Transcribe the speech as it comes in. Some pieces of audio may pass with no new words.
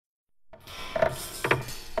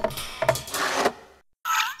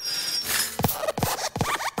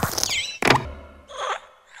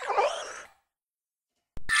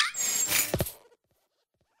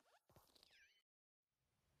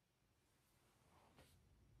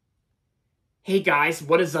Hey guys,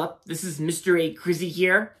 what is up? This is Mr. A. Crizzy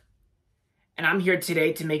here, and I'm here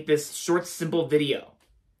today to make this short, simple video.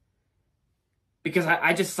 Because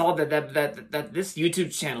I just saw that this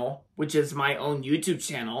YouTube channel, which is my own YouTube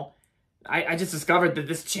channel, I just discovered that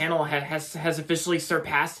this channel has officially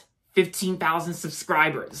surpassed 15,000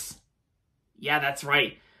 subscribers. Yeah, that's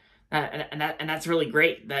right. And that's really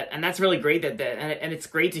great. That's really great and it's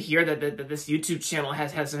great to hear that this YouTube channel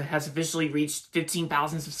has officially reached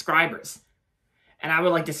 15,000 subscribers. And I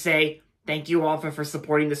would like to say thank you all for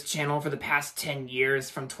supporting this channel for the past 10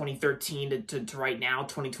 years, from 2013 to right now,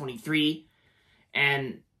 2023.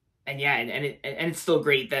 And it's still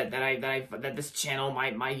great that this channel,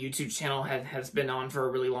 my YouTube channel, has been on for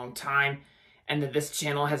a really long time, and that this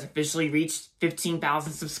channel has officially reached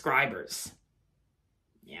 15,000 subscribers.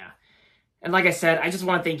 Yeah. And like I said, I just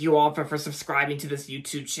want to thank you all for subscribing to this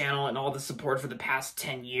YouTube channel and all the support for the past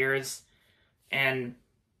 10 years.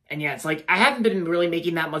 And yeah, it's like I haven't been really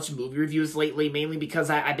making that much movie reviews lately, mainly because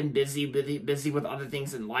I've been busy with other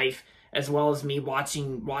things in life, as well as me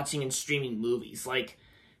watching and streaming movies. Like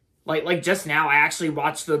just now, I actually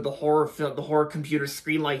watched the horror computer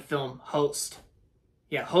screenlight film Host.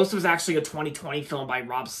 Yeah, Host was actually a 2020 film by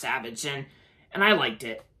Rob Savage, and I liked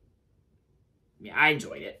it. Yeah, I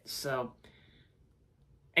enjoyed it. So,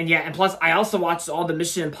 and yeah, and plus I also watched all the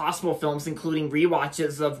Mission Impossible films, including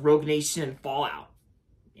rewatches of Rogue Nation and Fallout.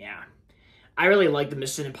 Yeah, I really like the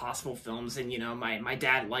Mission Impossible films, and you know, my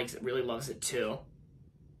dad really loves it too.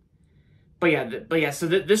 But yeah, so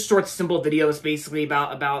this short, simple video is basically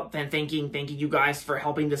about thanking you guys for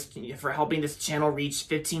helping this channel reach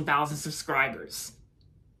 15,000 subscribers.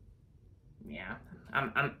 Yeah,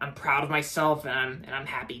 I'm proud of myself, and I'm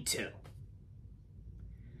happy too.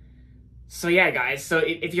 So yeah, guys, so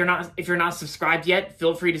if you're not subscribed yet,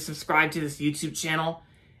 feel free to subscribe to this YouTube channel.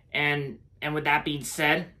 And with that being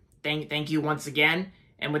said, thank you once again.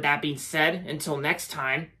 And with that being said, until next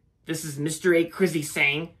time, this is Mr. A. Crizzy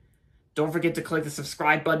saying, don't forget to click the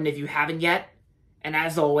subscribe button if you haven't yet. And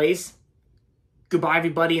as always, goodbye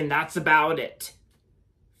everybody, and that's about it.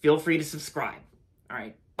 Feel free to subscribe. All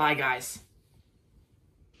right, bye guys.